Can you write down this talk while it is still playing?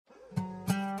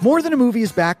More Than a Movie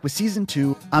is back with Season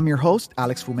 2. I'm your host,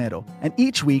 Alex Fumero, and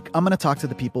each week I'm going to talk to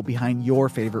the people behind your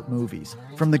favorite movies.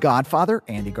 From The Godfather,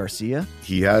 Andy Garcia.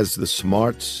 He has the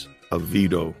smarts of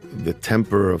Vito, the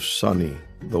temper of Sonny,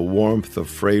 the warmth of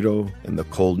Fredo, and the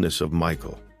coldness of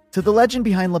Michael. To the legend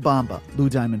behind La Bamba, Lou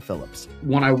Diamond Phillips.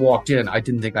 When I walked in, I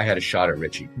didn't think I had a shot at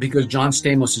Richie because John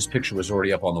Stamos' picture was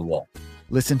already up on the wall.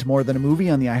 Listen to More Than a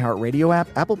Movie on the iHeartRadio app,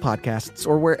 Apple Podcasts,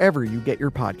 or wherever you get your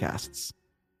podcasts.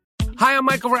 Hi, I'm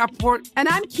Michael Rappaport. And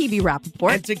I'm Kibi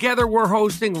Rappaport. And together we're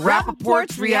hosting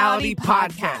Rappaport's Reality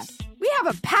Podcast. We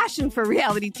have a passion for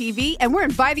reality TV, and we're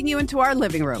inviting you into our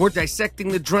living room. We're dissecting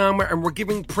the drama, and we're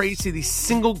giving praise to the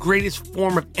single greatest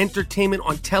form of entertainment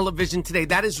on television today.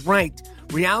 That is right.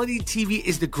 Reality TV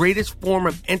is the greatest form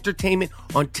of entertainment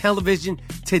on television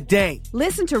today.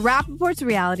 Listen to Rappaport's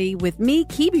Reality with me,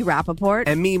 Kibi Rappaport.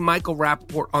 And me, Michael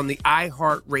Rappaport, on the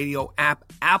iHeartRadio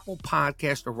app, Apple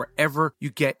Podcast, or wherever you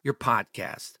get your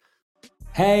podcast.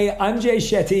 Hey, I'm Jay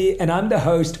Shetty, and I'm the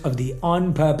host of the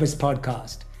On Purpose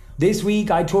podcast. This week,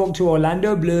 I talked to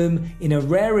Orlando Bloom in a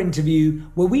rare interview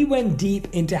where we went deep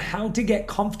into how to get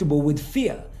comfortable with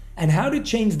fear and how to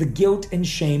change the guilt and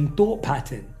shame thought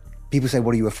pattern. People say,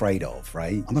 what are you afraid of,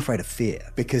 right? I'm afraid of fear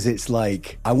because it's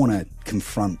like I want to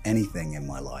confront anything in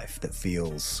my life that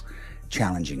feels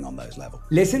challenging on those levels.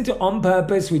 Listen to On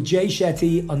Purpose with Jay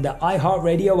Shetty on the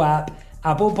iHeartRadio app,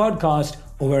 Apple Podcast,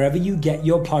 or wherever you get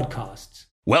your podcasts.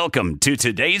 Welcome to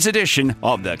today's edition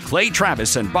of the Clay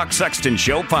Travis and Buck Sexton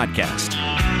Show podcast.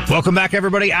 Welcome back,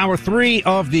 everybody. Hour 3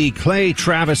 of the Clay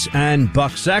Travis and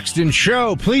Buck Sexton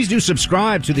Show. Please do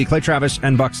subscribe to the Clay Travis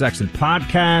and Buck Sexton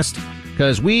podcast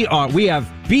because we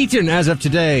have beaten, as of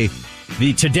today,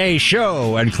 the Today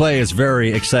Show, and Clay is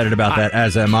very excited about that,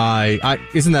 as am I.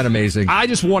 Isn't that amazing? I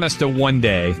just want us to one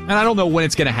day, and I don't know when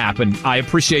it's going to happen. I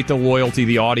appreciate the loyalty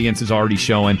the audience is already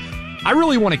showing. I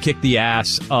really want to kick the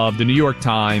ass of the New York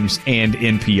Times and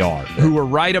NPR, who are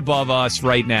right above us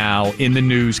right now in the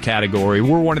news category.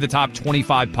 We're one of the top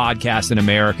 25 podcasts in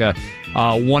America,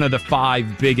 one of the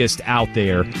 5 biggest out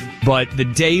there. But the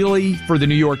daily for the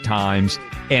New York Times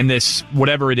and this,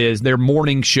 whatever it is, their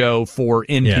morning show for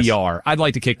NPR. Yes. I'd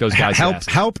like to kick those guys' ass.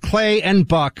 Help Clay and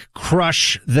Buck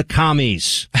crush the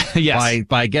commies yes.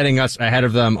 by getting us ahead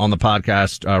of them on the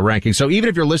podcast ranking. So even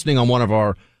if you're listening on one of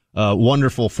our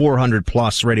wonderful 400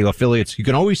 plus radio affiliates, you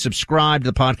can always subscribe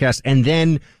to the podcast and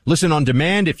then listen on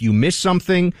demand if you miss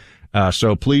something.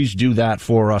 So please do that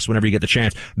for us whenever you get the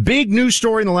chance. Big news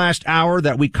story in the last hour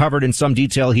that we covered in some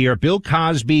detail here. Bill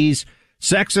Cosby's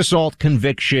sex assault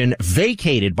conviction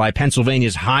vacated by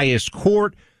Pennsylvania's highest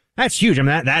court. That's huge. I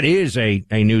mean, that is a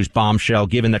news bombshell,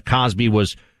 given that Cosby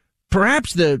was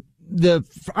perhaps the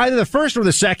either the first or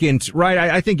the second, right?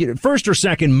 I think first or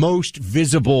second most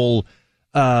visible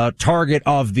target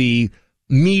of the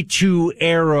Me Too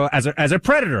era as a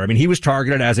predator. I mean, he was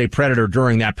targeted as a predator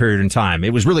during that period in time.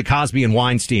 It was really Cosby and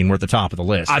Weinstein were at the top of the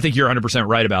list. I think you're 100%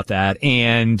 right about that.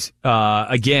 And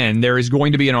again, there is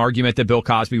going to be an argument that Bill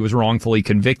Cosby was wrongfully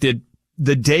convicted.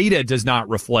 The data does not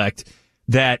reflect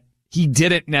that he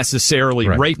didn't necessarily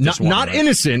rape this woman. Not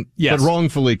innocent, yes, but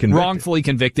wrongfully convicted. Wrongfully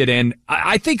convicted. And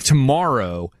I think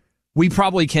tomorrow we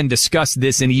probably can discuss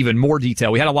this in even more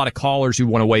detail. We had a lot of callers who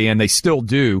want to weigh in. They still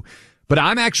do. But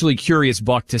I'm actually curious,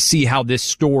 Buck, to see how this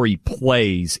story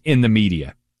plays in the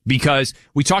media. Because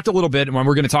we talked a little bit, and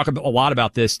we're going to talk a lot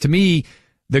about this. To me,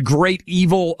 the great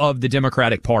evil of the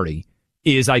Democratic Party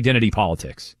is identity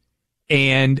politics.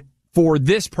 And for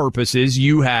this purposes,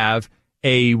 you have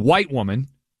a white woman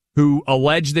who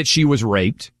alleged that she was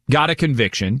raped, got a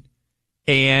conviction,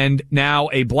 and now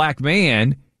a black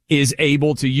man is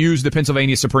able to use the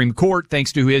Pennsylvania Supreme Court,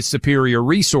 thanks to his superior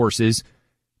resources,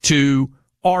 to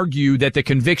argue that the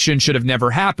conviction should have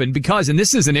never happened because, and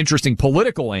this is an interesting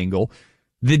political angle,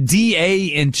 the DA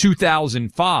in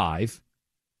 2005,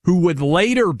 who would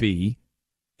later be,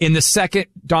 in the second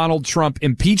Donald Trump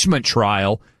impeachment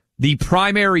trial, the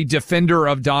primary defender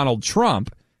of Donald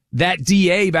Trump, that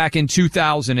DA back in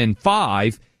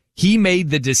 2005, he made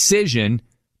the decision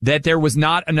that there was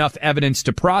not enough evidence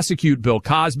to prosecute Bill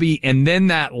Cosby, and then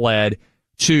that led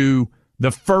to the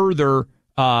further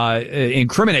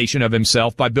incrimination of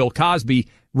himself by Bill Cosby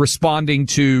responding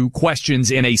to questions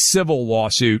in a civil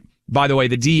lawsuit. By the way,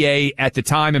 the DA at the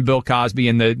time and Bill Cosby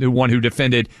and the one who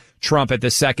defended Trump at the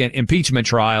second impeachment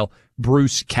trial,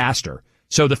 Bruce Castor.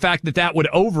 So the fact that that would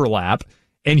overlap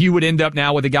and you would end up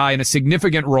now with a guy in a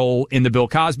significant role in the Bill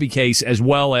Cosby case as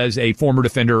well as a former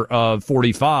defender of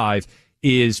 45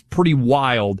 is pretty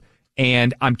wild.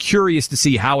 And I'm curious to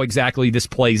see how exactly this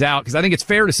plays out, because I think it's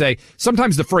fair to say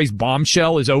sometimes the phrase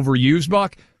bombshell is overused,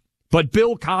 Buck, but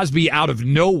Bill Cosby out of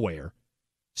nowhere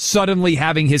suddenly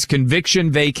having his conviction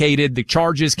vacated, the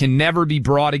charges can never be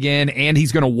brought again, and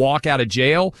he's going to walk out of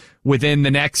jail within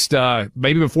the next,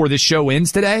 maybe before this show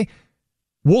ends today.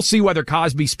 We'll see whether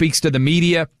Cosby speaks to the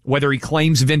media, whether he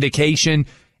claims vindication,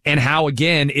 and how,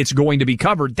 again, it's going to be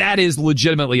covered. That is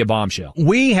legitimately a bombshell.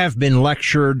 We have been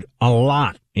lectured a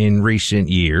lot in recent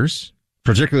years,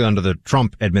 particularly under the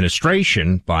Trump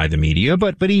administration by the media,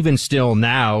 but even still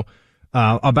now,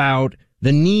 about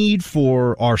the need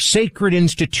for our sacred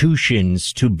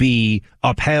institutions to be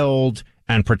upheld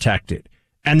and protected.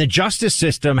 And the justice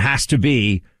system has to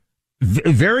be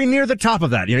very near the top of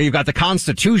that. You know, you've got the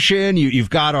Constitution, you've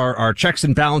got our checks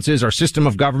and balances, our system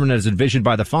of government as envisioned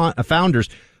by the founders,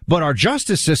 but our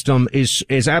justice system is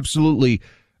absolutely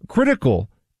critical.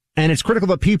 And it's critical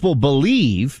that people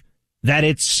believe that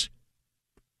it's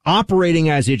operating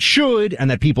as it should and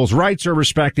that people's rights are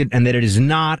respected and that it is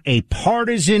not a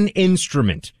partisan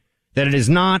instrument, that it is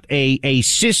not a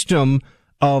system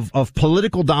of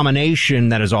political domination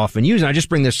that is often used. And I just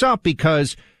bring this up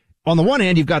because on the one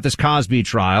hand, you've got this Cosby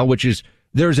trial, which is,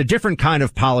 there's a different kind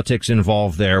of politics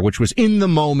involved there, which was in the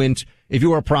moment. If you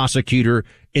were a prosecutor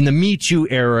in the Me Too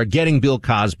era, getting Bill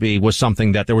Cosby was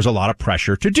something that there was a lot of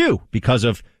pressure to do because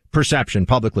of perception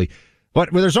publicly.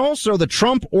 But there's also the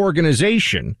Trump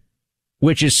Organization,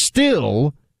 which is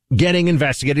still getting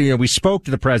investigated. You know, we spoke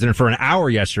to the president for an hour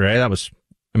yesterday. That was,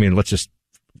 I mean, let's just,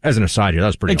 as an aside here, that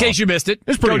was pretty awesome. In case you missed it,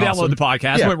 it's pretty go awesome. Download the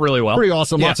podcast. Yeah, it went really well. Pretty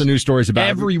awesome. Yes. Lots of news stories about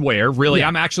everywhere, really. Yeah.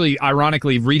 I'm actually,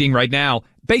 ironically, reading right now,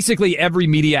 basically every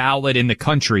media outlet in the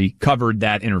country covered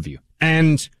that interview.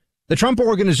 And the Trump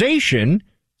Organization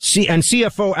and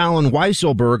CFO Alan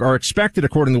Weisselberg are expected,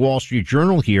 according to the Wall Street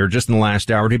Journal here, just in the last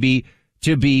hour, to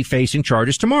be facing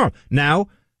charges tomorrow. Now,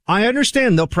 I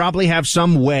understand they'll probably have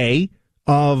some way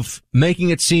of making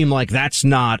it seem like that's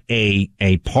not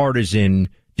a partisan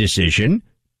decision,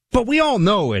 but we all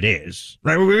know it is,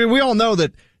 right? We all know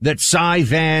that Cy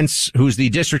Vance, who's the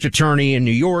district attorney in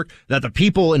New York, that the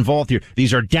people involved here,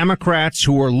 these are Democrats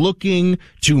who are looking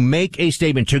to make a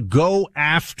statement, to go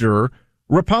after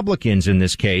Republicans in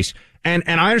this case. And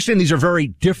I understand these are very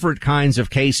different kinds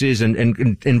of cases and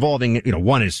involving, you know,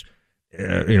 one is,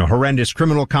 horrendous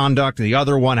criminal conduct. The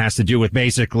other one has to do with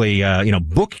basically,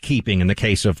 bookkeeping in the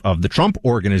case of the Trump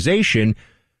Organization.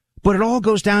 But it all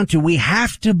goes down to, we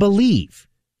have to believe,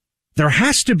 there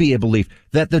has to be a belief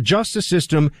that the justice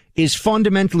system is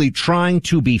fundamentally trying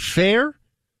to be fair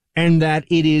and that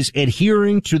it is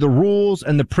adhering to the rules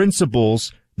and the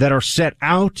principles that are set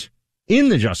out in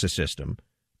the justice system.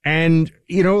 And,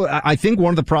 you know, I think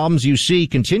one of the problems you see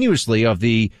continuously of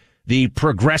the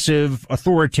progressive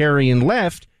authoritarian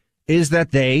left is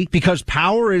that because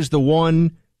power is the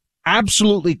one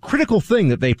absolutely critical thing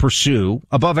that they pursue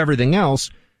above everything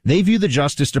else, they view the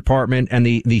Justice Department and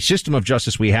the system of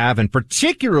justice we have, and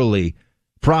particularly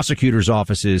prosecutors'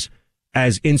 offices,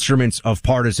 as instruments of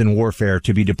partisan warfare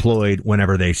to be deployed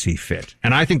whenever they see fit.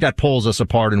 And I think that pulls us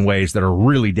apart in ways that are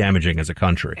really damaging as a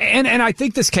country. And I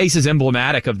think this case is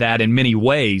emblematic of that in many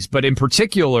ways, but in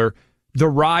particular, the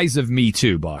rise of Me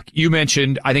Too, Buck. You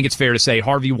mentioned, I think it's fair to say,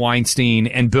 Harvey Weinstein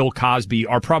and Bill Cosby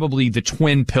are probably the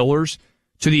twin pillars,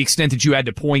 to the extent that you had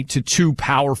to point to two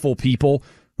powerful people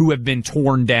who have been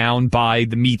torn down by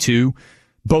the Me Too.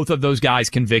 Both of those guys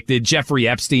convicted. Jeffrey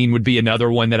Epstein would be another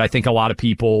one that I think a lot of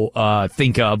people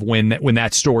think of when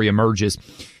that story emerges.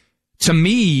 To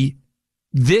me,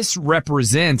 this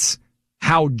represents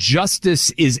how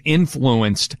justice is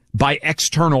influenced by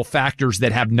external factors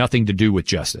that have nothing to do with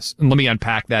justice. And let me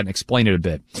unpack that and explain it a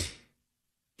bit.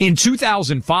 In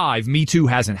 2005, Me Too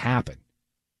hasn't happened.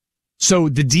 So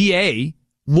the DA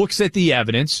looks at the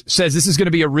evidence, says this is going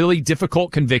to be a really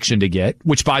difficult conviction to get,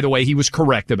 which, by the way, he was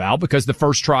correct about, because the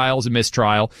first trial is a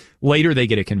mistrial. Later, they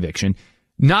get a conviction.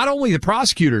 Not only the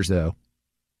prosecutors, though.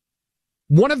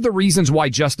 One of the reasons why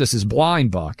justice is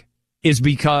blind, Buck, is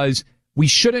because we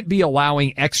shouldn't be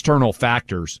allowing external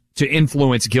factors to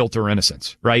influence guilt or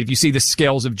innocence, right? If you see the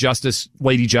scales of justice,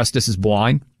 Lady Justice is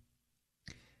blind.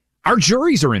 Our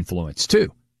juries are influenced,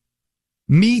 too.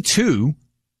 Me Too.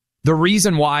 The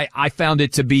reason why I found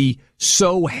it to be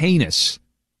so heinous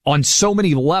on so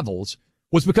many levels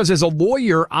was because as a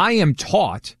lawyer, I am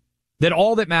taught that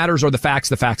all that matters are the facts,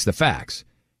 the facts, the facts.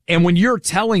 And when you're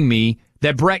telling me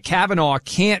that Brett Kavanaugh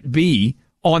can't be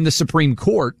on the Supreme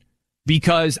Court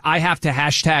because I have to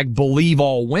hashtag believe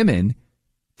all women,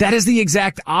 that is the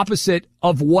exact opposite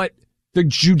of what the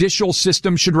judicial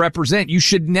system should represent. You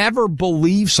should never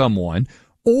believe someone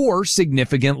or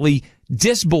significantly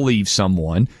disbelieve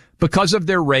someone because of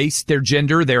their race, their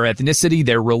gender, their ethnicity,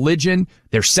 their religion,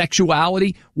 their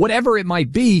sexuality, whatever it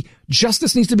might be.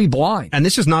 Justice needs to be blind. And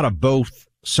this is not a both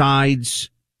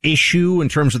sides issue in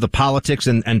terms of the politics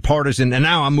and partisan. And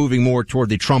now I'm moving more toward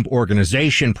the Trump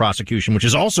Organization prosecution, which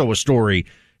is also a story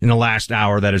in the last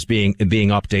hour that is being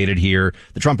updated here.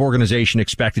 The Trump Organization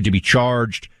expected to be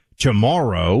charged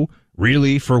tomorrow.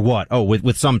 Really? For what? Oh,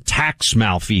 with some tax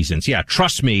malfeasance. Yeah,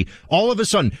 trust me. All of a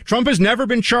sudden, Trump has never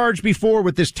been charged before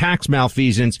with this tax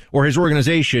malfeasance, or his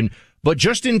organization. But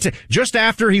just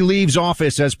after he leaves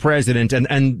office as president,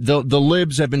 and the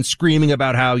libs have been screaming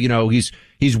about how,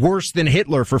 he's worse than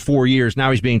Hitler for 4 years. Now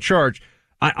he's being charged.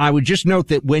 I would just note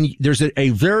that when there's a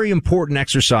very important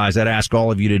exercise that I ask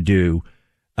all of you to do,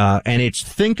 and it's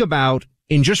think about,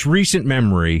 in just recent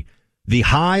memory, the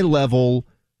high level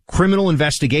criminal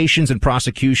investigations and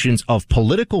prosecutions of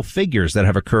political figures that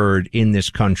have occurred in this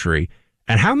country,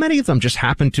 and how many of them just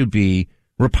happen to be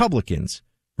Republicans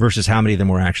versus how many of them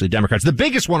were actually Democrats. The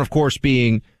biggest one, of course,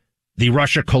 being the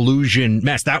Russia collusion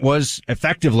mess. That was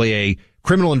effectively a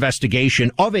criminal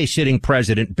investigation of a sitting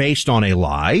president based on a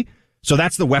lie. So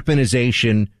that's the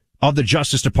weaponization of the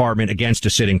Justice Department against a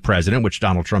sitting president, which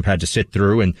Donald Trump had to sit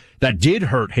through. And that did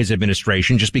hurt his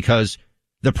administration just because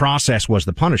the process was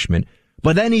the punishment.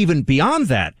 But then even beyond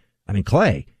that,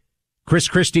 Clay, Chris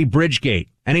Christie, Bridgegate,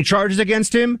 any charges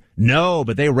against him? No,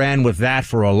 but they ran with that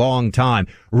for a long time.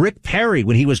 Rick Perry,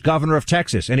 when he was governor of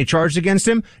Texas, any charges against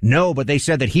him? No, but they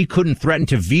said that he couldn't threaten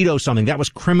to veto something. That was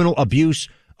criminal abuse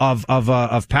of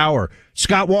power.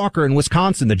 Scott Walker in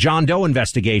Wisconsin, the John Doe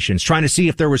investigations, trying to see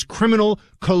if there was criminal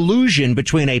collusion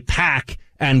between a PAC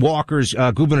and Walker's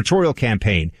gubernatorial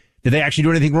campaign. Did they actually do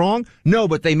anything wrong? No,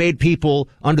 but they made people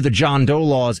under the John Doe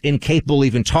laws incapable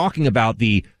even talking about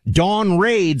the dawn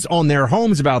raids on their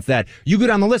homes about that. You go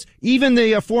down the list. Even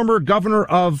the former governor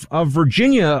of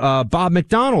Virginia, Bob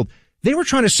McDonnell, they were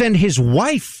trying to send his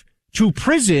wife to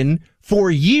prison for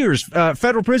years,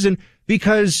 federal prison,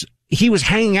 because he was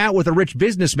hanging out with a rich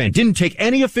businessman. Didn't take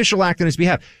any official act on his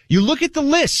behalf. You look at the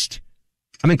list.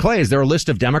 Clay, is there a list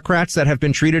of Democrats that have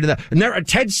been treated in that? And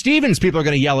Ted Stevens, people are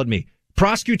going to yell at me.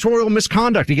 Prosecutorial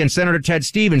misconduct against Senator Ted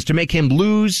Stevens to make him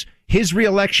lose his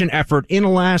reelection effort in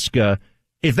Alaska.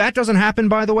 If that doesn't happen,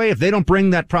 by the way, if they don't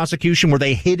bring that prosecution where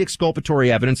they hid exculpatory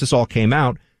evidence, this all came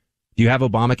out, do you have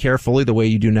Obamacare fully the way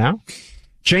you do now?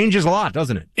 Changes a lot,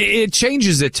 doesn't it? It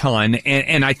changes a ton.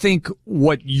 And I think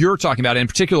what you're talking about, in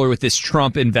particular with this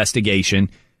Trump investigation,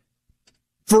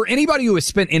 for anybody who has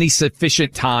spent any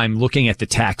sufficient time looking at the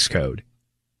tax code,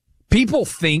 people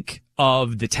think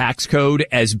of the tax code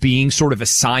as being sort of a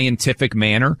scientific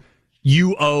manner.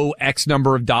 You owe X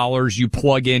number of dollars, you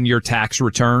plug in your tax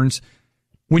returns.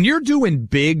 When you're doing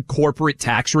big corporate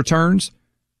tax returns,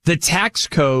 the tax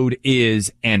code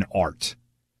is an art.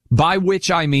 By which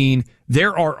I mean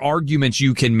there are arguments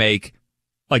you can make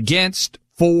against,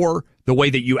 for, the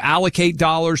way that you allocate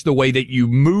dollars, the way that you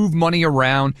move money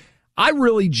around. I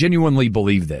really genuinely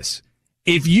believe this.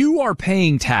 If you are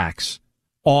paying tax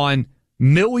on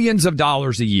millions of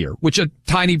dollars a year, which a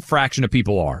tiny fraction of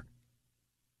people are,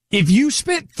 if you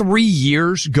spent 3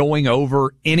 years going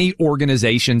over any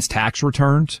organization's tax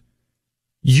returns,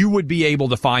 you would be able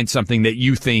to find something that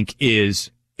you think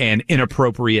is an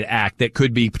inappropriate act that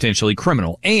could be potentially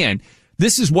criminal. And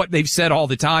this is what they've said all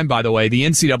the time, by the way. The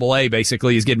NCAA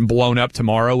basically is getting blown up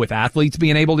tomorrow with athletes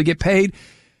being able to get paid.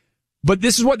 But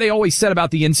this is what they always said about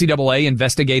the NCAA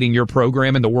investigating your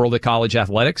program in the world of college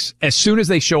athletics. As soon as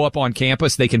they show up on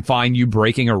campus, they can find you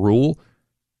breaking a rule.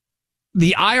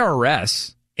 The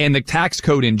IRS and the tax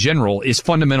code in general is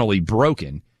fundamentally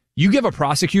broken. You give a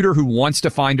prosecutor who wants to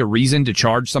find a reason to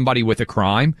charge somebody with a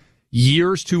crime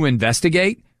years to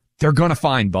investigate, they're going to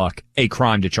find, Buck, a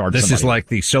crime to charge somebody. This is like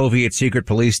the Soviet secret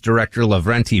police director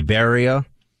Lavrenti Beria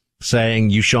saying,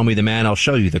 you show me the man, I'll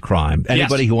show you the crime.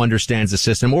 Anybody who understands the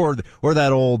system, or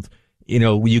that old,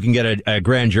 you can get a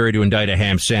grand jury to indict a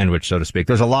ham sandwich, so to speak.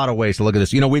 There's a lot of ways to look at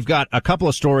this. We've got a couple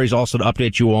of stories also to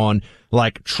update you on,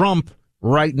 like Trump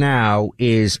right now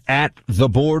is at the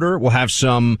border. We'll have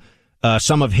some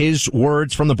of his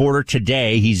words from the border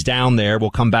today. He's down there. We'll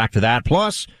come back to that.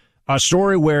 Plus, a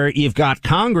story where you've got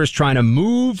Congress trying to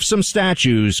move some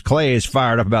statues. Clay is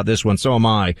fired up about this one. So am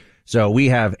I. So we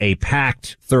have a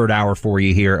packed third hour for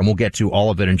you here, and we'll get to all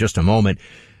of it in just a moment.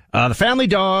 The family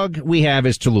dog we have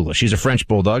is Tallulah. She's a French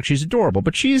bulldog. She's adorable,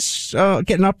 but she's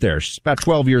getting up there. She's about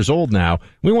 12 years old now.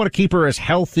 We want to keep her as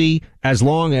healthy as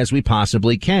long as we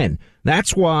possibly can.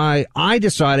 That's why I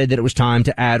decided that it was time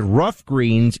to add rough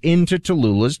greens into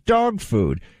Tallulah's dog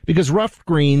food, because rough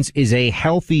greens is a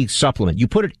healthy supplement. You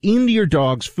put it into your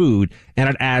dog's food, and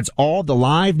it adds all the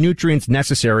live nutrients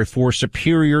necessary for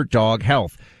superior dog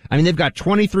health. I mean, they've got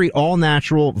 23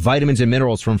 all-natural vitamins and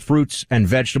minerals from fruits and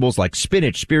vegetables like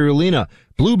spinach, spirulina,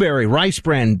 blueberry, rice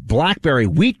bran, blackberry,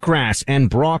 wheatgrass, and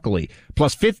broccoli,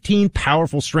 plus 15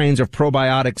 powerful strains of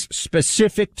probiotics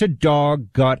specific to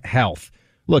dog gut health.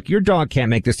 Look, your dog can't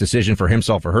make this decision for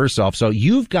himself or herself, so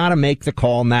you've got to make the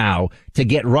call now to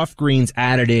get Rough Greens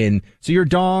added in so your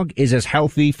dog is as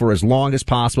healthy for as long as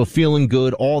possible, feeling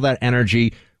good, all that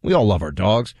energy. We all love our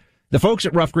dogs. The folks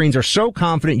at Rough Greens are so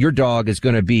confident your dog is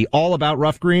going to be all about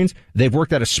Rough Greens, they've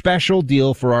worked out a special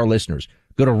deal for our listeners.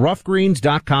 Go to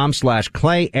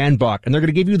roughgreens.com/Clay and Buck, and they're going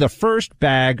to give you the first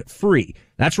bag free.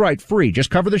 That's right, free. Just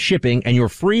cover the shipping, and your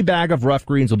free bag of Rough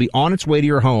Greens will be on its way to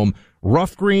your home.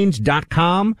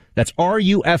 Roughgreens.com. That's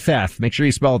RUFF. Make sure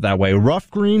you spell it that way.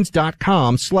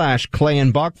 Roughgreens.com/Clay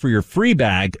and Buck for your free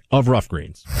bag of Rough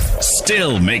Greens.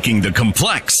 Still making the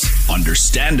complex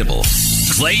understandable.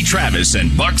 Clay Travis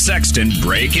and Buck Sexton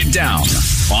break it down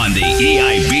on the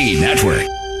EIB Network.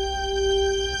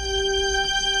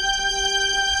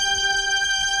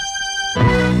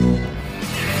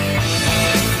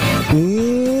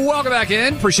 Welcome back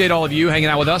in. Appreciate all of you hanging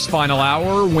out with us. Final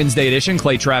hour, Wednesday edition,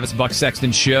 Clay Travis, Buck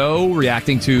Sexton show,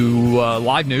 reacting to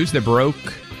live news that broke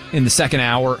in the second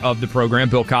hour of the program.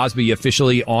 Bill Cosby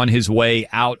officially on his way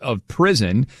out of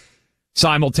prison.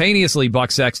 Simultaneously,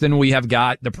 Buck Sexton, we have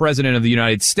got the President of the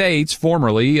United States,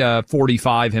 formerly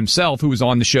 45 himself, who was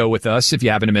on the show with us, if you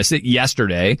happen to miss it,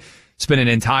 yesterday. Spent an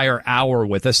entire hour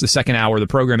with us, the second hour of the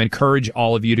program. Encourage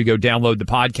all of you to go download the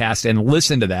podcast and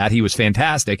listen to that. He was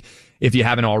fantastic. If you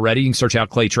haven't already, you can search out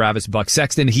Clay Travis, Buck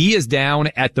Sexton. He is down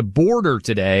at the border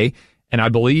today, and I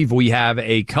believe we have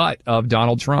a cut of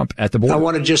Donald Trump at the border. I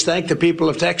want to just thank the people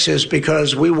of Texas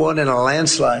because we won in a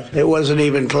landslide. It wasn't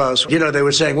even close. You know, they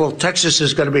were saying, well, Texas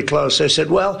is going to be close. I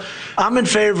said, well, I'm in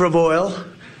favor of oil.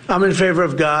 I'm in favor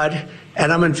of God.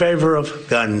 And I'm in favor of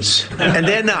guns. And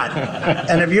they're not.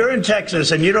 And if you're in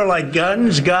Texas and you don't like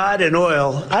guns, God, and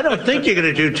oil, I don't think you're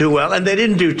going to do too well. And they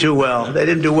didn't do too well. They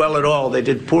didn't do well at all. They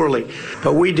did poorly.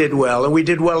 But we did well. And we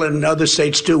did well in other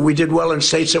states, too. We did well in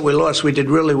states that we lost. We did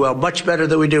really well. Much better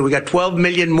than we did. We got 12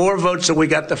 million more votes than we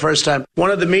got the first time.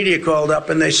 One of the media called up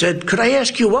and they said, could I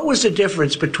ask you, what was the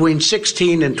difference between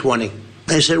 16 and 20?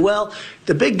 I said, well,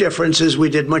 the big difference is we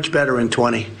did much better in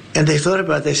 20. And they thought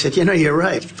about it. They said, you know, you're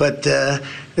right. But the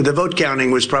vote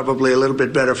counting was probably a little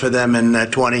bit better for them in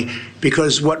 20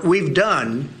 because what we've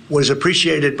done was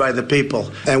appreciated by the people.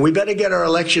 And we better get our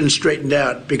elections straightened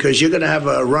out because you're going to have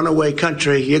a runaway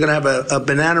country. You're going to have a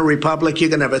banana republic.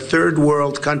 You're going to have a third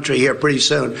world country here pretty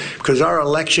soon because our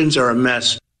elections are a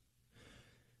mess.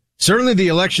 Certainly the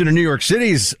election in New York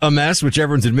City is a mess, which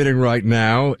everyone's admitting right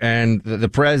now. And the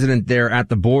president there at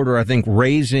the border, I think,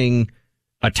 raising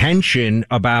attention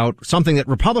about something that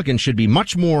Republicans should be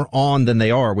much more on than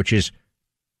they are, which is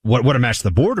what a mess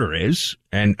the border is.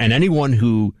 And anyone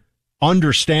who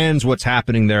understands what's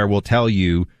happening there will tell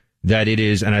you that it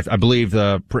is. And I believe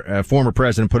the former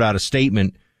president put out a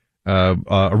statement,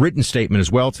 a written statement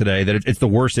as well today, that it's the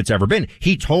worst it's ever been.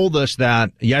 He told us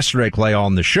that yesterday, Clay,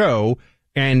 on the show.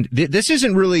 And this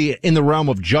isn't really in the realm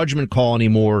of judgment call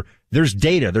anymore. There's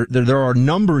data. There are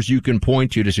numbers you can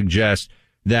point to suggest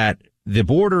that the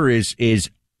border is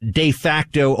de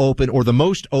facto open or the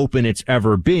most open it's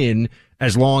ever been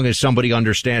as long as somebody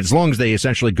understands, as long as they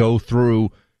essentially go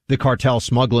through the cartel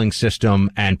smuggling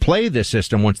system and play this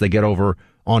system once they get over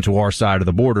onto our side of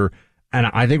the border. And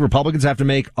I think Republicans have to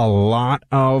make a lot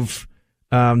of,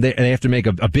 they have to make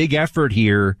a big effort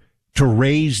here to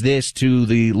raise this to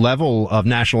the level of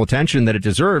national attention that it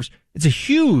deserves. It's a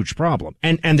huge problem.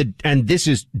 And this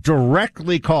is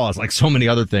directly caused, like so many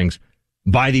other things,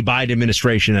 by the Biden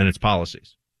administration and its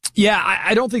policies. Yeah,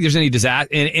 I don't think there's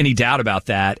any doubt about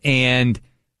that. And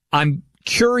I'm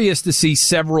curious to see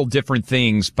several different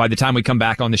things by the time we come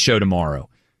back on the show tomorrow.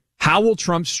 How will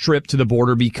Trump's trip to the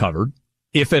border be covered,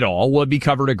 if at all? Will it be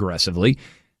covered aggressively?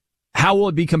 How will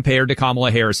it be compared to Kamala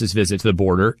Harris's visit to the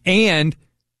border? And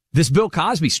this Bill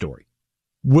Cosby story.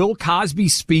 Will Cosby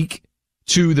speak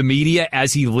to the media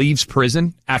as he leaves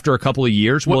prison after a couple of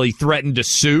years? Will he threaten to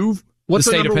sue the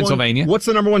state of Pennsylvania? What's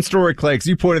the number one story, Clay? Because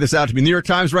you pointed this out to me. New York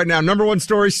Times right now, number one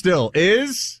story still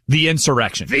is the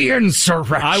insurrection. The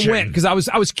insurrection. I went because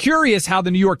I was curious how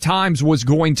the New York Times was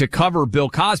going to cover Bill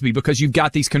Cosby because you've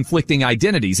got these conflicting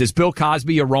identities. Is Bill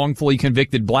Cosby a wrongfully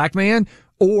convicted black man,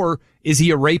 or is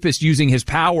he a rapist using his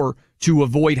power to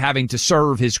avoid having to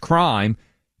serve his crime?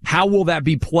 How will that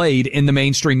be played in the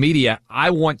mainstream media?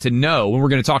 I want to know, and we're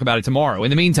going to talk about it tomorrow.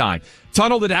 In the meantime,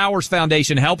 Tunnel to Towers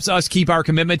Foundation helps us keep our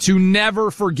commitment to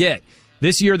never forget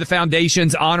This year, the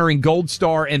foundation's honoring Gold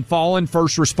Star and fallen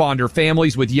first responder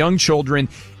families with young children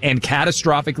and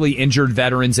catastrophically injured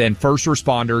veterans and first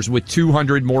responders with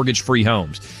 200 mortgage-free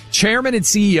homes. Chairman and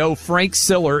CEO Frank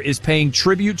Siller is paying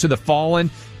tribute to the fallen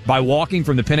by walking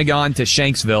from the Pentagon to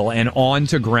Shanksville and on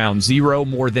to Ground Zero,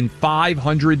 more than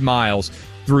 500 miles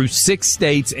through 6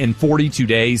 states in 42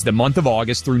 days, the month of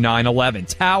August through 9/11.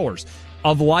 Towers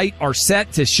of light are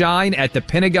set to shine at the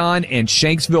Pentagon and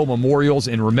Shanksville memorials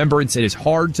in remembrance. It is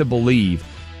hard to believe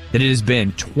that it has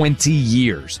been 20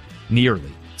 years,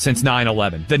 nearly, since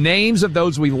 9/11. The names of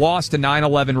those we lost to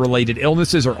 9/11 related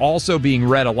illnesses are also being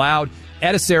read aloud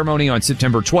at a ceremony on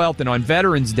September 12th. And on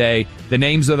Veterans Day, the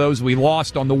names of those we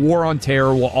lost on the War on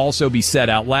Terror will also be said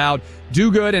out loud.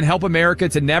 Do good and help America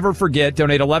to never forget.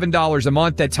 Donate $11 a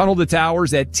month at Tunnel to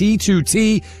Towers at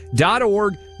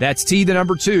T2T.org. That's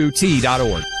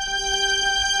T2T.org.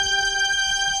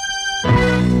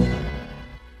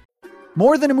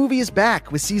 More Than a Movie is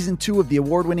back with season 2 of the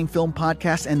award-winning film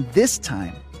podcast, and this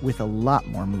time with a lot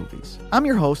more movies. I'm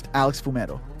your host, Alex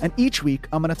Fumero, and each week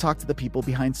I'm going to talk to the people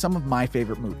behind some of my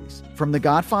favorite movies. From The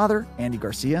Godfather, Andy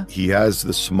Garcia. He has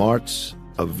the smarts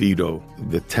of Vito,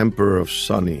 the temper of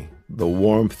Sonny, the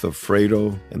warmth of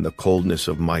Fredo, and the coldness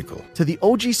of Michael. To the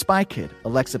OG Spy Kid,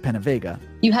 Alexa Penavega.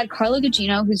 You had Carla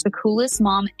Gugino, who's the coolest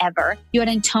mom ever. You had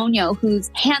Antonio, who's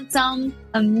handsome,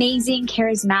 amazing,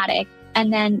 charismatic.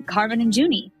 And then Carmen and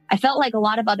Junie. I felt like a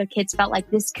lot of other kids felt like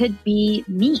this could be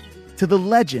me. To the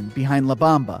legend behind La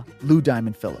Bamba, Lou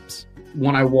Diamond Phillips.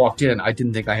 When I walked in, I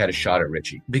didn't think I had a shot at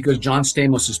Richie because John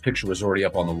Stamos' picture was already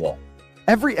up on the wall.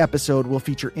 Every episode will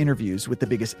feature interviews with the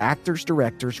biggest actors,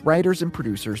 directors, writers, and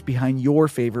producers behind your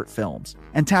favorite films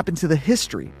and tap into the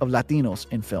history of Latinos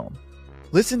in film.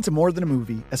 Listen to More Than a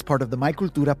Movie as part of the My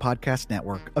Cultura Podcast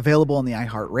Network, available on the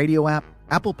iHeartRadio app,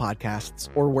 Apple Podcasts,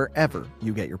 or wherever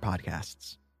you get your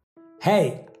podcasts.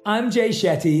 Hey, I'm Jay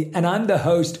Shetty, and I'm the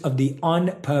host of the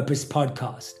On Purpose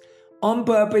podcast. On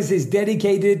Purpose is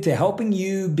dedicated to helping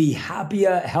you be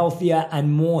happier, healthier,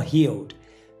 and more healed.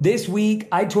 This week,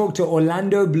 I talked to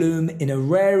Orlando Bloom in a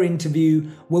rare interview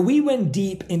where we went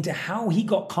deep into how he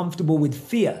got comfortable with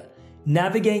fear,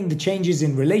 navigating the changes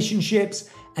in relationships,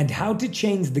 and how to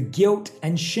change the guilt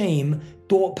and shame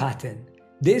thought pattern.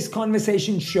 This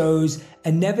conversation shows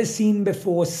a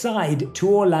never-seen-before side to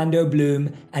Orlando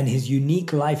Bloom and his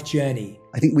unique life journey.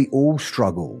 I think we all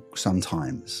struggle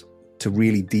sometimes to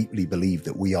really deeply believe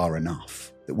that we are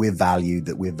enough, that we're valued,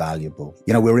 that we're valuable.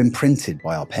 You know, we're imprinted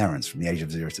by our parents from the age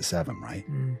of 0 to 7, right?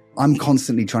 I'm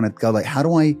constantly trying to go like, how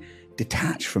do I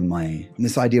detach from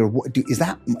this idea of is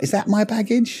that my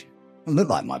baggage? It doesn't look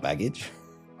like my baggage.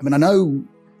 I mean, I know,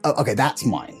 okay, that's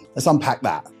mine. Let's unpack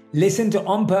that. Listen to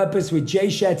On Purpose with Jay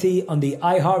Shetty on the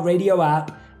iHeartRadio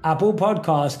app, Apple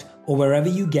Podcast, or wherever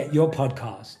you get your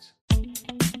podcasts.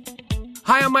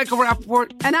 Hi, I'm Michael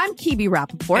Rappaport. And I'm Kibi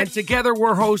Rappaport. And together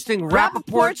we're hosting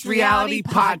Rappaport's Reality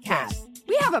Podcast.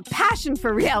 We have a passion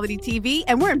for reality TV,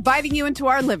 and we're inviting you into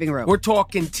our living room. We're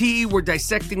talking tea, we're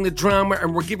dissecting the drama,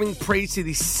 and we're giving praise to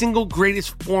the single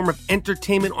greatest form of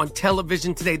entertainment on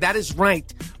television today. That is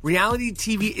right. Reality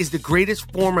TV is the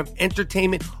greatest form of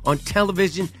entertainment on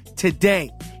television today.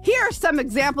 Here are some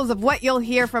examples of what you'll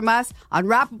hear from us on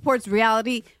Rappaport's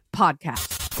Reality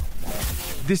Podcast.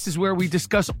 This is where we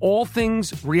discuss all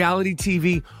things reality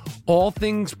TV, all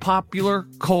things popular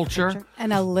culture.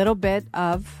 And a little bit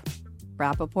of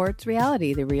Rappaport's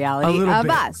reality, the reality of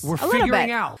us. We're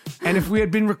figuring out. And if we had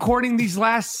been recording these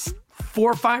last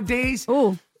 4 or 5 days,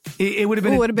 it would have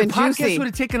been, the podcast juicy. Would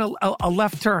have taken a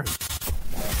left turn.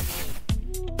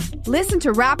 Listen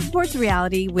to Rappaport's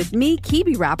Reality with me,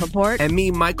 Kibi Rappaport. And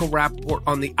me, Michael Rappaport,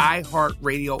 on the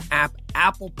iHeartRadio app,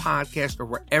 Apple Podcast, or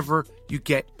wherever you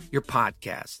get your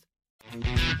podcast.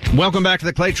 Welcome back to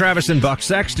the Clay Travis and Buck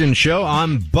Sexton Show.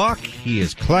 I'm Buck. He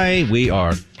is Clay. We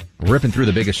are ripping through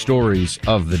the biggest stories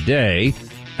of the day.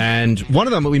 And one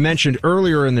of them that we mentioned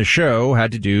earlier in the show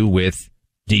had to do with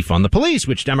defund the police,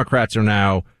 which Democrats are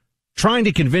now trying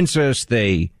to convince us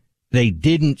they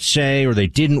didn't say or they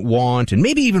didn't want, and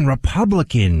maybe even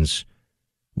Republicans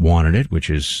wanted it, which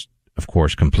is, of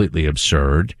course, completely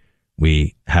absurd.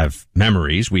 We have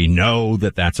memories. We know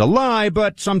that that's a lie,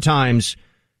 but sometimes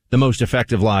the most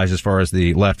effective lies, as far as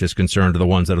the left is concerned, are the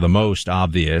ones that are the most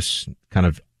obvious, kind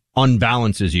of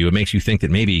unbalances you. It makes you think that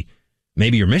maybe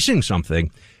you're missing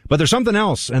something. But there's something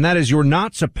else, and that is you're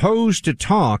not supposed to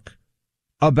talk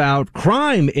about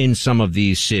crime in some of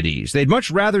these cities. They'd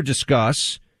much rather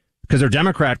discuss, because they're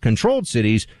Democrat-controlled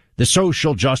cities, the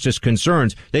social justice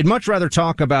concerns. They'd much rather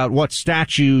talk about what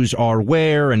statues are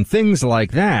where and things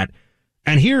like that.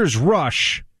 And here's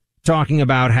Rush talking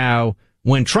about how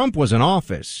when Trump was in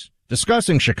office,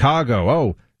 discussing Chicago.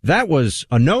 Oh, that was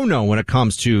a no-no when it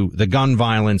comes to the gun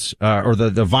violence, or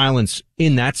the violence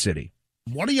in that city.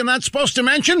 What are you not supposed to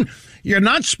mention? You're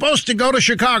not supposed to go to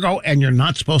Chicago, and you're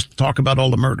not supposed to talk about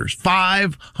all the murders.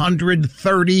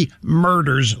 530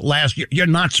 murders last year. You're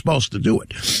not supposed to do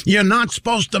it. You're not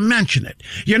supposed to mention it.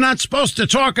 You're not supposed to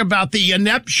talk about the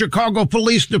inept Chicago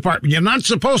Police Department. You're not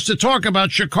supposed to talk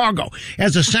about Chicago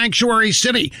as a sanctuary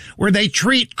city where they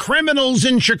treat criminals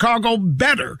in Chicago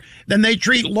better than they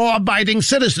treat law-abiding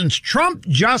citizens. Trump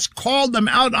just called them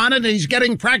out on it, and he's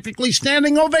getting practically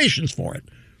standing ovations for it.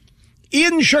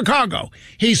 In Chicago,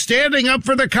 he's standing up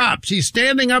for the cops. He's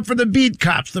standing up for the beat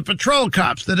cops, the patrol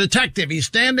cops, the detective. He's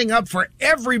standing up for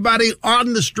everybody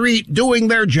on the street doing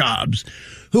their jobs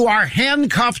who are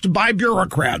handcuffed by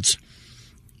bureaucrats,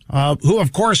 who,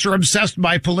 of course, are obsessed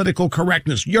by political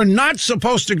correctness. You're not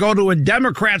supposed to go to a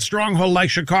Democrat stronghold like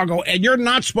Chicago, and you're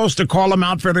not supposed to call them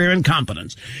out for their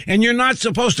incompetence. And you're not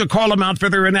supposed to call them out for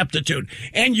their ineptitude.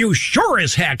 And you sure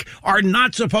as heck are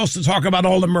not supposed to talk about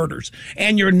all the murders.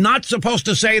 And you're not supposed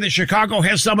to say that Chicago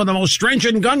has some of the most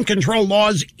stringent gun control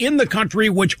laws in the country,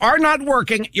 which are not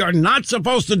working. You're not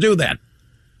supposed to do that.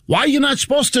 Why are you not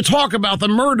supposed to talk about the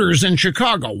murders in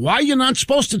Chicago? Why are you not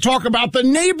supposed to talk about the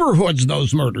neighborhoods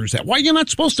those murders at? Why are you not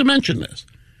supposed to mention this?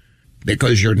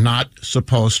 Because you're not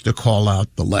supposed to call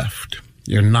out the left.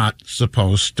 You're not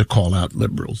supposed to call out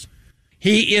liberals.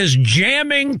 He is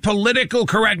jamming political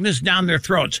correctness down their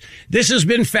throats. This has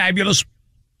been fabulous.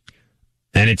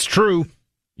 And it's true.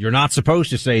 You're not supposed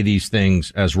to say these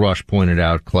things, as Rush pointed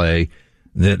out, Clay.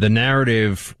 The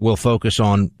narrative will focus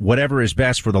on whatever is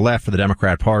best for the left, for the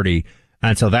Democrat Party.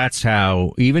 And so that's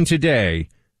how, even today,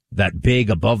 that big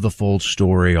above-the-fold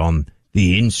story on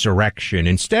the insurrection,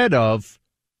 instead of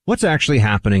what's actually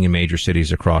happening in major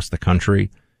cities across the country.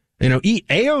 You know,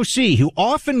 AOC, who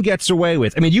often gets away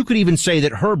with, I mean, you could even say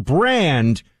that her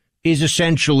brand is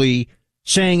essentially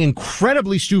saying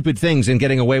incredibly stupid things and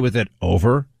getting away with it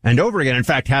over and over again. In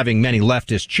fact, having many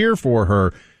leftists cheer for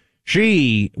her.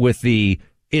 She, with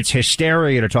it's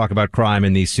hysteria to talk about crime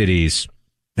in these cities,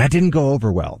 that didn't go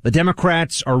over well. The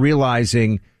Democrats are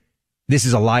realizing this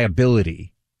is a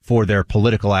liability for their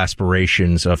political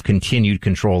aspirations of continued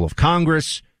control of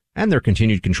Congress and their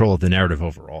continued control of the narrative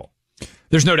overall.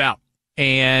 There's no doubt.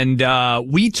 And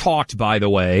we talked, by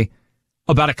the way,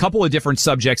 about a couple of different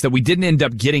subjects that we didn't end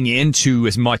up getting into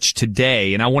as much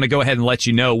today. And I want to go ahead and let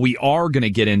you know we are going to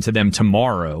get into them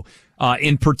tomorrow.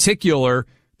 In particular,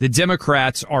 the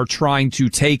Democrats are trying to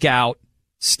take out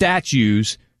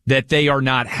statues that they are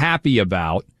not happy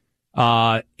about,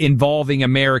 involving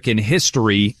American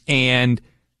history and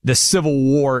the Civil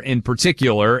War in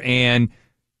particular. And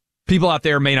people out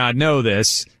there may not know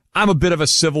this. I'm a bit of a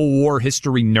Civil War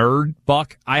history nerd,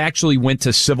 Buck. I actually went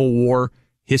to Civil War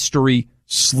history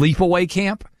sleepaway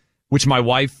camp, which my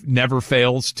wife never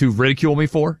fails to ridicule me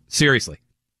for. Seriously.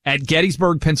 At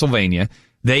Gettysburg, Pennsylvania,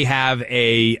 they have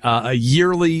a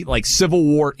yearly Civil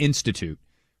War Institute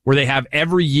where they have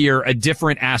every year a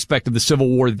different aspect of the Civil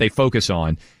War that they focus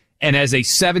on. And as a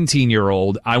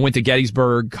 17-year-old, I went to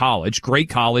Gettysburg College, great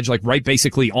college, right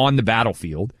basically on the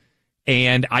battlefield.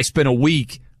 And I spent a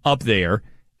week up there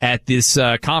at this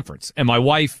conference. And my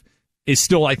wife is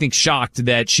still, I think, shocked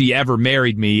that she ever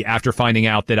married me after finding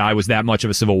out that I was that much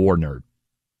of a Civil War nerd.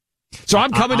 So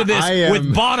I'm coming to this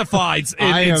with bona fides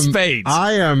in spades.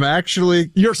 I am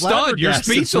actually. You're stunned. You're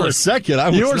speechless. For a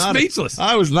second, You're speechless.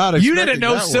 I was not. You didn't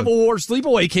know Civil War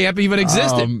sleepaway camp even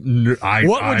existed.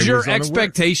 What would your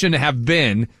expectation have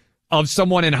been of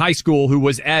someone in high school who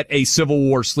was at a Civil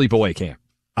War sleepaway camp?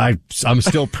 I'm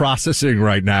still processing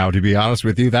right now, to be honest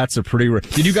with you. That's a pretty.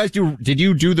 Did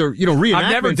you do the reenactment?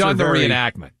 I've never done the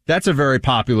reenactment. That's a very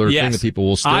popular thing that people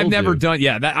will still do. I've never done.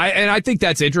 Yeah, and I think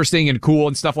that's interesting and cool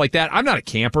and stuff like that. I'm not a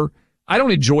camper. I don't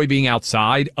enjoy being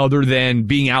outside other than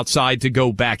being outside to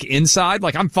go back inside.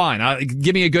 I'm fine.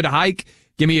 Give me a good hike.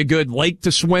 Give me a good lake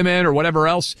to swim in or whatever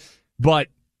else. But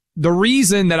the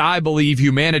reason that I believe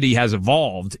humanity has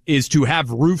evolved is to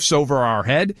have roofs over our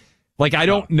head. I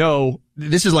don't know.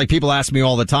 This is like people ask me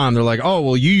all the time. They're like, oh,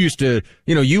 well, you used to,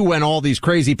 you went all these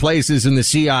crazy places in the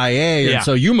CIA. And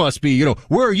so you must be,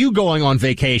 where are you going on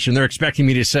vacation? They're expecting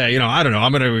me to say, I don't know.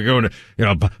 I'm going to go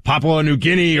to, Papua New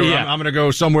Guinea, or I'm going to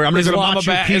go somewhere. I'm going to go to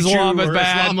Machu Picchu or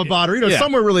Islamabad, or,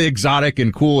 somewhere really exotic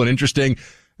and cool and interesting.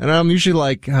 And I'm usually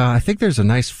like, I think there's a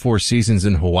nice 4 seasons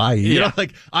in Hawaii.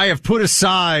 I have put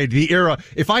aside the era.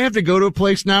 If I have to go to a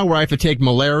place now where I have to take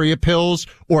malaria pills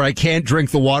or I can't drink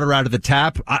the water out of the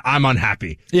tap, I'm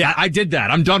unhappy. Yeah, I did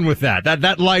that. I'm done with that.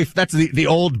 That life, that's the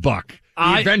old Buck.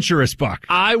 adventurous Buck.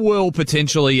 I will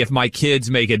potentially, if my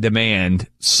kids make a demand,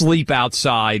 sleep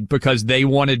outside because they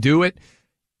want to do it.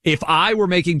 If I were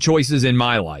making choices in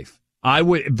my life, I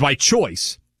would, by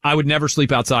choice, I would never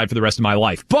sleep outside for the rest of my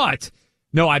life. But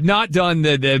no, I've not done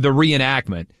the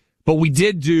reenactment. But we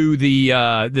did do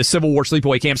the Civil War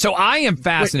sleepaway camp. So I am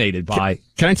fascinated by.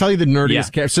 Can I tell you the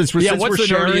nerdiest camp? Since we're what's the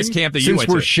sharing, nerdiest camp that you went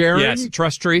to? Since we're sharing, yes,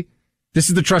 Trust Tree. This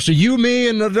is the trust tree. You, me,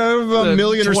 and a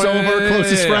million or so of our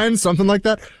closest friends, something like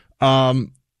that.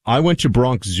 I went to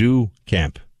Bronx Zoo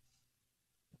camp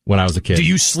when I was a kid. Do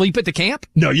you sleep at the camp?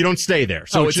 No, you don't stay there.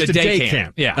 So it's just a day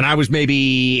camp. Yeah. And I was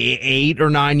maybe 8 or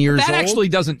 9 years old. That actually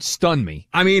doesn't stun me.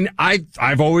 I mean,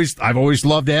 I've always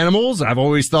loved animals. I've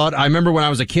always thought, I remember when I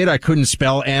was a kid, I couldn't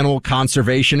spell animal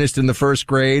conservationist in the first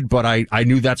grade, but I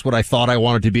knew that's what I thought I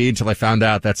wanted to be until I found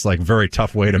out that's like a very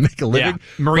tough way to make a living.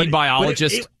 Yeah. Marine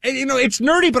biologist. But it's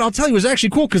nerdy, but I'll tell you, it was actually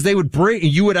cool because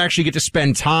you would actually get to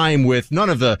spend time with none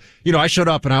of the, I showed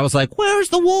up and I was like, where's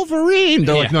the Wolverine?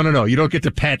 They're like, no, you don't get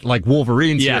to pet like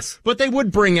Wolverines. Yes. Here. But they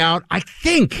would bring out, I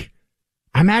think,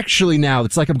 I'm actually now,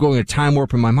 it's like I'm going a time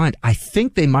warp in my mind. I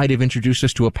think they might have introduced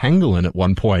us to a pangolin at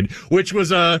one point, which was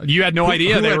you had no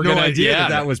idea they were going to,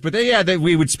 that was, but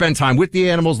we would spend time with the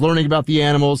animals, learning about the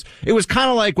animals. It was kind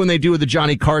of like when they do the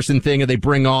Johnny Carson thing and they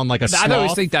bring on like a sloth. I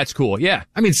always think that's cool. Yeah.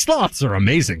 I mean, sloths are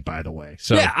amazing, by the way.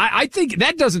 So yeah, I think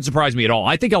that doesn't surprise me at all.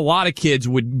 I think a lot of kids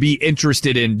would be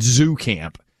interested in zoo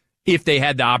camp if they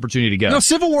had the opportunity to go. No,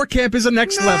 Civil War camp is a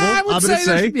next level. I would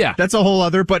say. Yeah. That's a whole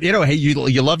other, but hey,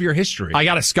 you love your history. I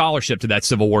got a scholarship to that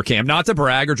Civil War camp, not to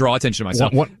brag or draw attention to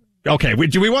myself. Okay,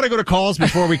 do we want to go to calls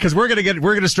before because we're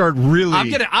gonna start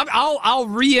really. I'll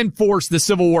reinforce the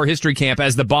Civil War history camp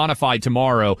as the bona fide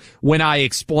tomorrow when I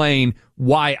explain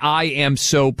why I am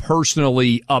so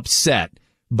personally upset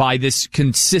by this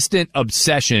consistent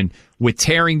obsession with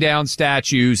tearing down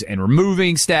statues and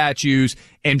removing statues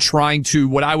and trying to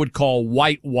what I would call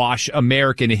whitewash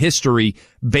American history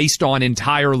based on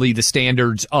entirely the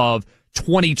standards of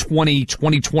 2020,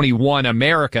 2021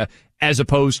 America, as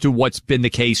opposed to what's been the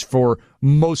case for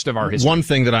most of our history. One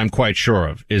thing that I'm quite sure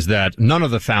of is that none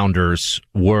of the founders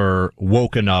were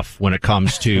woke enough when it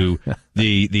comes to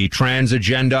the trans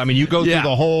agenda. I mean, you go through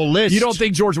the whole list. You don't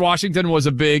think George Washington was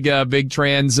a big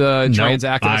trans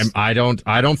activist? I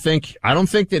don't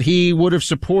think that he would have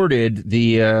supported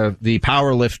the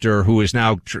power lifter who is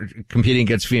now competing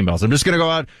against females. I'm just going to go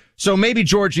out. So maybe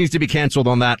George needs to be canceled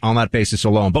on that basis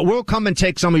alone. But we'll come and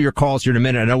take some of your calls here in a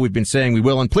minute. I know we've been saying we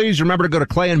will. And please remember to go to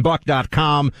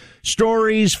clayandbuck.com.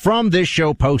 Stories from this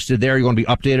show posted there. You're going to be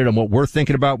updated on what we're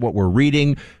thinking about, what we're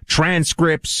reading,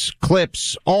 transcripts,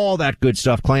 clips, all that good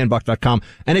stuff. clayandbuck.com.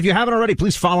 And if you haven't already,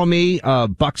 please follow me,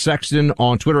 Buck Sexton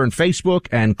on Twitter and Facebook,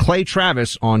 and Clay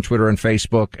Travis on Twitter and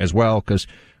Facebook as well, because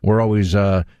we're always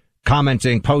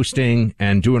commenting, posting,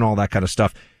 and doing all that kind of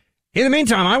stuff. In the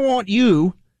meantime, I want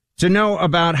you to know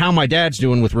about how my dad's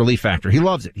doing with Relief Factor. He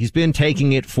loves it. He's been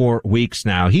taking it for weeks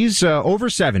now. He's over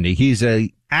 70. He's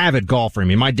a avid golfer. I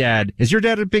mean, my dad, is your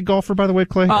dad a big golfer, by the way,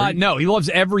 Clay? No, he loves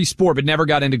every sport, but never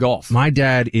got into golf. My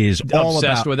dad is all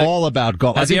about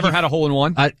golf. Has he ever had a hole in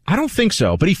one? I don't think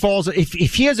so, but he falls, if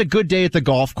he has a good day at the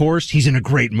golf course, he's in a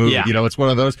great mood. Yeah. It's one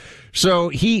of those. So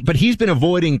he's been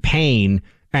avoiding pain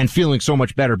and feeling so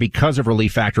much better because of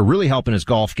Relief Factor, really helping his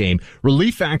golf game.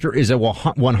 Relief Factor is a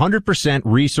 100%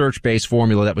 research-based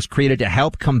formula that was created to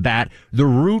help combat the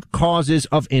root causes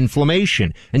of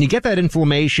inflammation. And you get that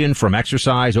inflammation from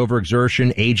exercise,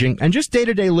 overexertion, aging, and just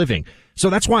day-to-day living. So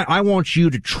that's why I want you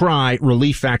to try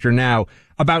Relief Factor now.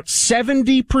 About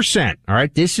 70%, all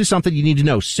right, this is something you need to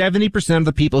know, 70% of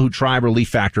the people who try Relief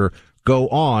Factor go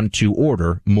on to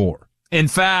order more. In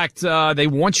fact, they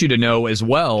want you to know as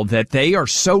well that they are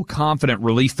so confident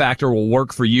Relief Factor will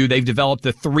work for you. They've developed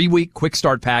the 3-week quick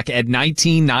start pack at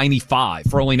 $19.95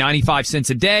 for only 95 cents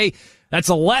a day. That's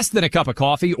less than a cup of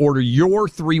coffee. Order your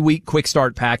 3-week quick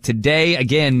start pack today.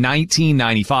 Again,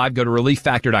 $19.95. Go to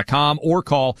relieffactor.com or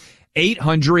call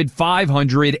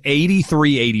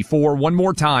 800-500-8384. One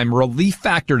more time,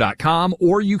 relieffactor.com,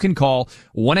 or you can call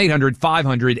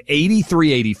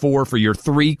 1-800-500-8384 for your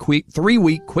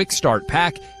 3-week quick start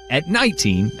pack at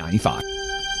 $19.95.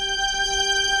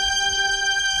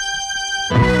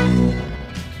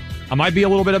 I might be a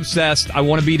little bit obsessed. I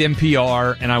want to beat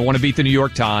NPR and I want to beat the New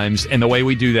York Times. And the way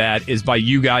we do that is by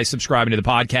you guys subscribing to the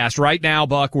podcast. Right now,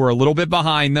 Buck, we're a little bit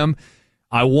behind them.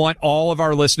 I want all of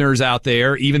our listeners out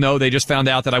there, even though they just found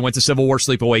out that I went to Civil War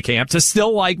sleepaway camp, to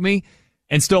still like me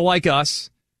and still like us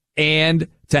and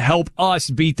to help us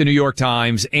beat the New York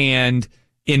Times and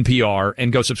NPR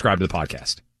and go subscribe to the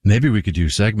podcast. Maybe we could do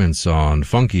segments on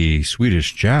funky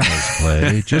Swedish jazz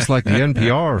play, just like the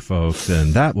NPR folks,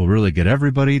 and that will really get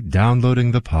everybody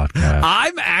downloading the podcast.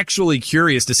 I'm actually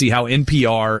curious to see how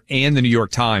NPR and the New York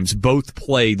Times both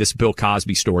play this Bill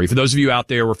Cosby story. For those of you out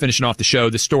there, we're finishing off the show.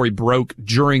 The story broke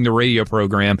during the radio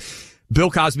program.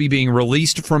 Bill Cosby being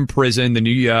released from prison.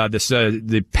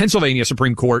 The Pennsylvania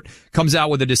Supreme Court comes out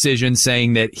with a decision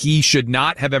saying that he should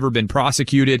not have ever been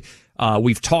prosecuted.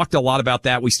 We've talked a lot about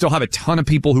that. We still have a ton of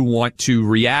people who want to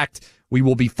react. We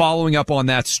will be following up on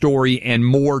that story and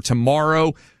more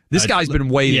tomorrow. This guy's been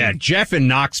waiting. Yeah, Jeff in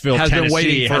Knoxville, has Tennessee, been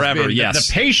waiting forever. Been yes,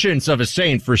 the patience of a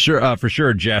saint for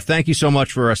sure. Jeff, thank you so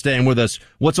much for staying with us.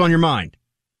 What's on your mind?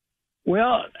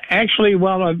 Well, actually,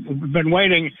 while I've been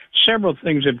waiting, several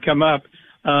things have come up.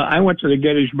 I went to the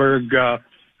Gettysburg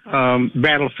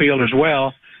battlefield as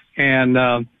well, and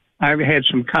I've had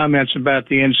some comments about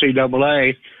the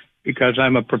NCAA because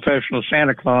I'm a professional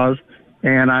Santa Claus,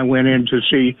 and I went in to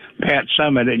see Pat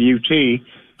Summitt at UT.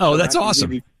 Oh, that's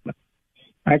awesome.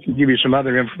 I can give you some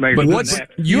other information. But what's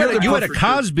you had a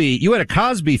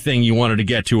Cosby thing you wanted to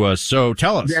get to us, so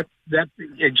tell us. That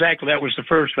exactly. That was the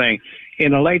first thing.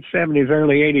 In the late 70s,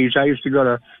 early 80s, I used to go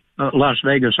to Las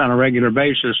Vegas on a regular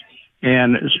basis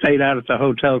and stayed out at the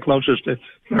hotel closest to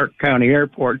Clark County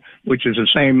Airport, which is the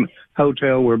same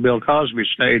hotel where Bill Cosby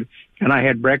stayed. And I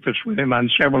had breakfast with him on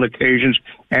several occasions,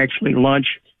 actually lunch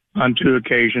on 2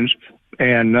 occasions.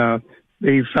 And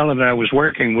the fellow that I was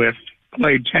working with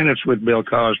played tennis with Bill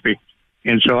Cosby.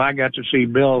 And so I got to see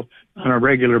Bill on a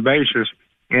regular basis.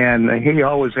 And he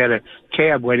always had a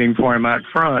cab waiting for him out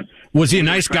front. Was he a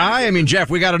nice guy? I mean, Jeff,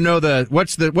 we got to know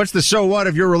what's the so what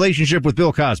of your relationship with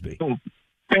Bill Cosby? Oh,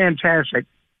 fantastic.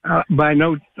 By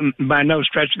no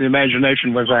stretch of the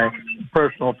imagination was I a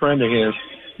personal friend of his.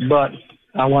 But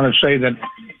I want to say that,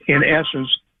 in essence,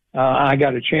 I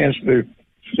got a chance to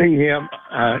see him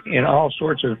in all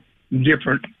sorts of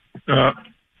different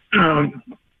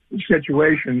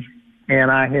situations.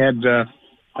 And I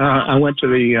went to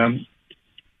the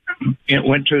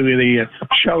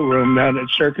showroom down at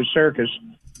Circus,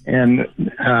 and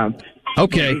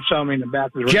okay, he saw me in the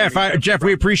back of the Jeff,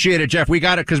 we appreciate it, Jeff. We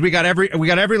got it because we got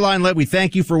every line lit. We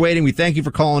thank you for waiting. We thank you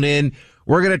for calling in.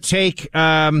 We're gonna take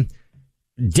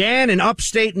Dan in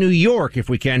upstate New York if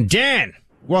we can. Dan,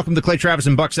 welcome to the Clay Travis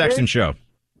and Buck Sexton show.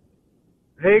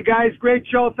 Hey guys, great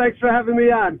show. Thanks for having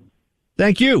me on.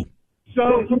 Thank you.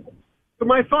 So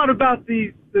my thought about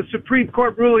the Supreme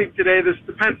Court ruling today,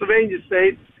 the Pennsylvania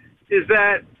state, is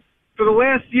that for the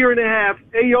last year and a half,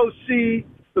 AOC,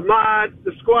 the Mod,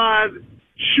 the Squad,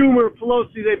 Schumer,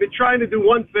 Pelosi, they've been trying to do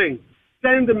one thing: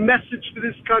 send a message to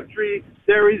this country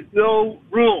there is no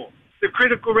rule. The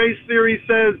critical race theory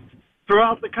says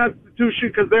throughout the Constitution,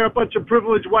 because they're a bunch of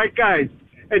privileged white guys.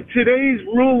 And today's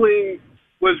ruling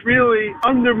was really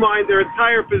undermined their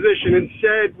entire position and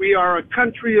said we are a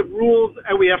country of rules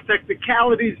and we have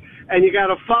technicalities and you got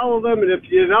to follow them. And if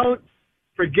you don't,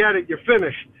 forget it, you're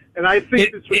finished. And I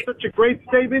think this was such a great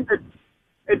statement.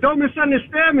 And don't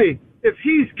misunderstand me. If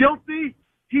he's guilty,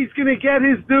 he's going to get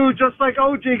his due just like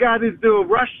OJ got his due.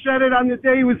 Rush said it on the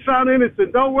day he was found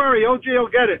innocent. Don't worry, OJ will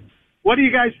get it. What do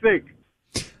you guys think?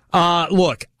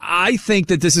 Look, I think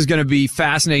that this is going to be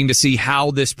fascinating to see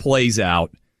how this plays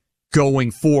out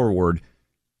going forward.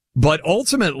 But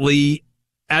ultimately,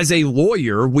 as a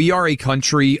lawyer, we are a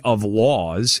country of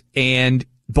laws. And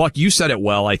Buck, you said it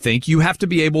well, I think. You have to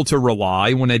be able to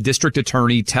rely when a district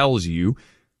attorney tells you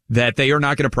that they are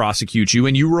not going to prosecute you,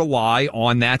 and you rely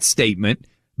on that statement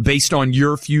based on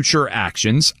your future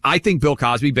actions. I think Bill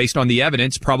Cosby, based on the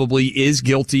evidence, probably is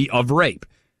guilty of rape.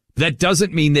 That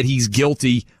doesn't mean that he's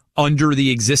guilty under the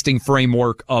existing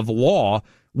framework of law.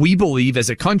 We believe as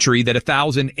a country that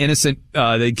 1,000 innocent,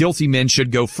 the guilty men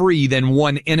should go free, then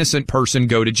one innocent person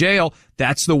go to jail.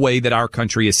 That's the way that our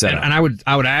country is set up. And I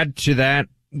would add to that,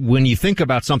 when you think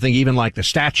about something even like the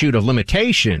statute of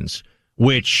limitations,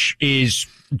 which is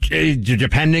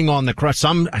depending on the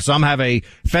some have a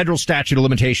federal statute of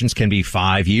limitations can be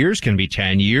 5 years, can be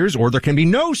 10 years, or there can be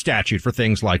no statute for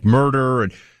things like murder.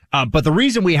 And but the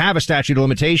reason we have a statute of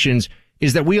limitations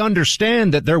is that we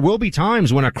understand that there will be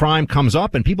times when a crime comes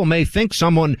up and people may think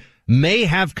someone may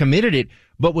have committed it,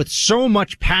 but with so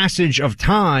much passage of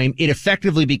time, it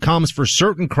effectively becomes for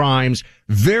certain crimes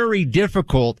very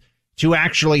difficult to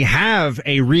actually have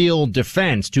a real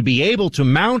defense, to be able to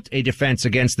mount a defense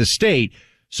against the state.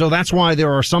 So that's why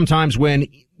there are some times when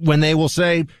they will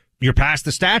say you're past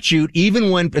the statute,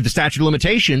 even when the statute of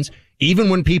limitations,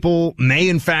 even when people may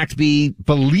in fact be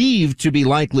believed to be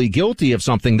likely guilty of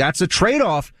something. That's a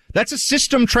trade-off. That's a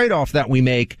system trade-off that we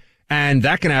make And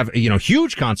that can have,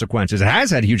 huge consequences. It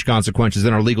has had huge consequences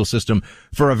in our legal system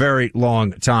for a very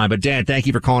long time. But Dan, thank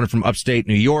you for calling from upstate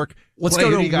New York. Let's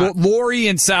go to Lori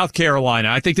in South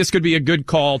Carolina. I think this could be a good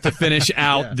call to finish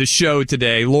out the show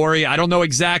today. Lori, I don't know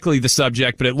exactly the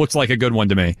subject, but it looks like a good one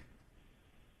to me.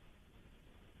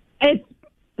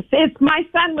 It's my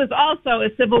son was also a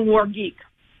Civil War geek.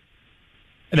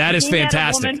 That is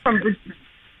fantastic.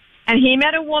 And he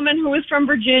met a woman who was from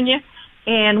Virginia,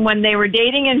 and when they were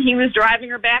dating and he was driving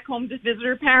her back home to visit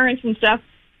her parents and stuff,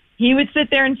 he would sit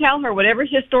there and tell her whatever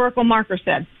historical marker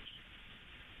said.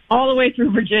 All the way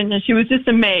through Virginia. She was just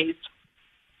amazed.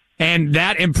 And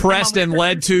that impressed and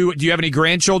led to, do you have any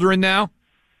grandchildren now?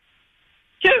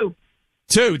 Two.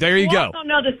 There you go. I don't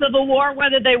know the Civil War,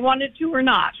 whether they wanted to or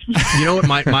not. You know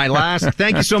what? My last,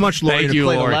 thank you so much, Lori. Thank you,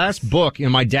 Lori. Lori. The last book,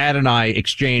 my dad and I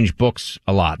exchange books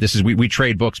a lot. We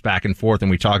trade books back and forth and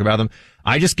we talk about them.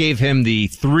 I just gave him the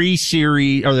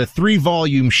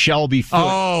 3-volume Shelby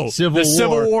Foote Civil War. The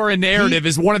Civil War and Narrative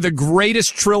is one of the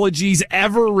greatest trilogies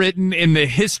ever written in the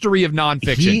history of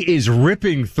nonfiction. He is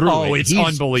ripping through it. Oh, it's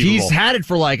unbelievable. He's had it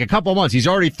for like a couple of months. He's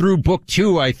already through book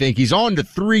 2, I think. He's on to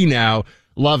 3 now.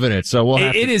 Loving it. So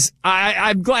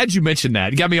I'm glad you mentioned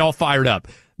that. It got me all fired up.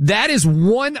 That is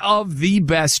one of the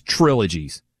best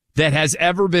trilogies that has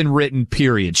ever been written,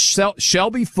 period.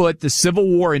 Shelby Foote, The Civil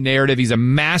War and Narrative. He's a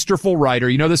masterful writer.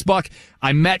 You know this, Buck?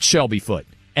 I met Shelby Foote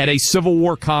at a Civil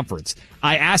War conference.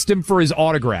 I asked him for his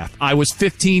autograph. I was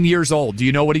 15 years old. Do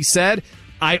you know what he said?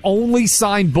 I only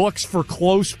sign books for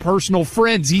close personal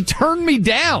friends. He turned me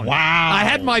down. Wow. I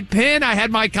had my pen, I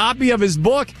had my copy of his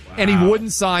book, and he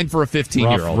wouldn't sign for a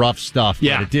 15-year-old. Rough stuff.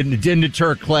 Yeah. But it didn't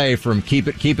deter Clay from keep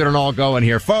it and all going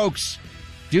here. Folks,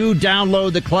 do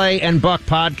download the Clay and Buck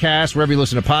podcast wherever you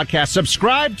listen to podcasts.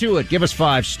 Subscribe to it. Give us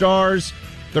 5 stars.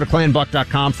 Go to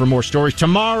clayandbuck.com for more stories.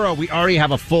 Tomorrow, we already have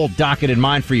a full docket in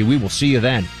mind for you. We will see you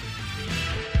then.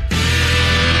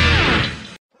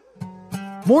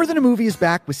 More Than a Movie is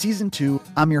back with Season 2.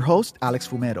 I'm your host, Alex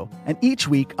Fumero, and each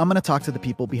week I'm going to talk to the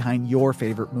people behind your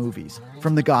favorite movies.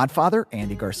 From The Godfather,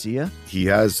 Andy Garcia. He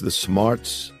has the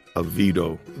smarts of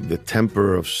Vito, the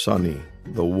temper of Sonny,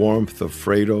 the warmth of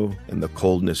Fredo, and the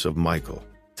coldness of Michael.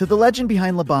 To the legend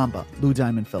behind La Bamba, Lou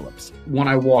Diamond Phillips. When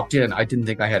I walked in, I didn't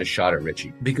think I had a shot at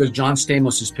Richie because John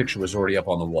Stamos' picture was already up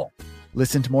on the wall.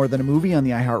 Listen to More Than a Movie on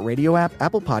the iHeartRadio app,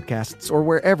 Apple Podcasts, or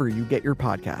wherever you get your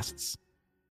podcasts.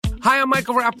 Hi, I'm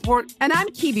Michael Rappaport. And I'm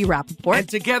Kibi Rappaport. And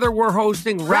together we're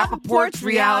hosting Rappaport's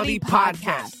Reality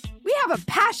Podcast. We have a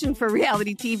passion for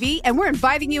reality TV, and we're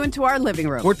inviting you into our living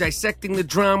room. We're dissecting the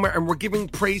drama, and we're giving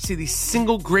praise to the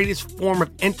single greatest form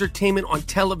of entertainment on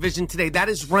television today. That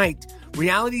is right.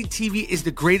 Reality TV is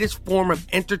the greatest form of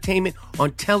entertainment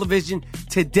on television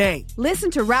today.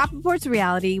 Listen to Rappaport's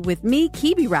Reality with me,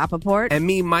 Kibi Rappaport. And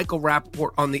me, Michael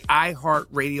Rappaport, on the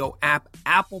iHeartRadio app,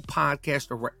 Apple Podcast,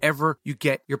 or wherever you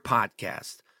get your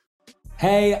podcast.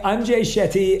 Hey, I'm Jay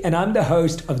Shetty, and I'm the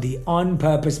host of the On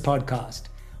Purpose podcast.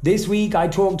 This week, I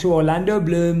talked to Orlando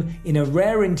Bloom in a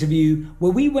rare interview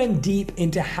where we went deep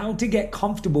into how to get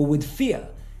comfortable with fear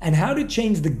and how to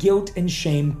change the guilt and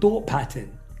shame thought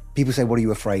pattern. People say, what are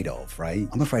you afraid of, right?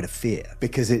 I'm afraid of fear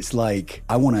because it's like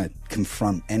I want to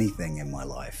confront anything in my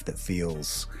life that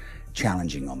feels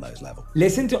challenging on those levels.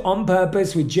 Listen to On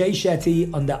Purpose with Jay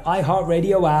Shetty on the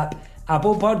iHeartRadio app,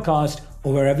 Apple Podcast,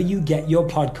 or wherever you get your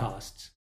podcasts.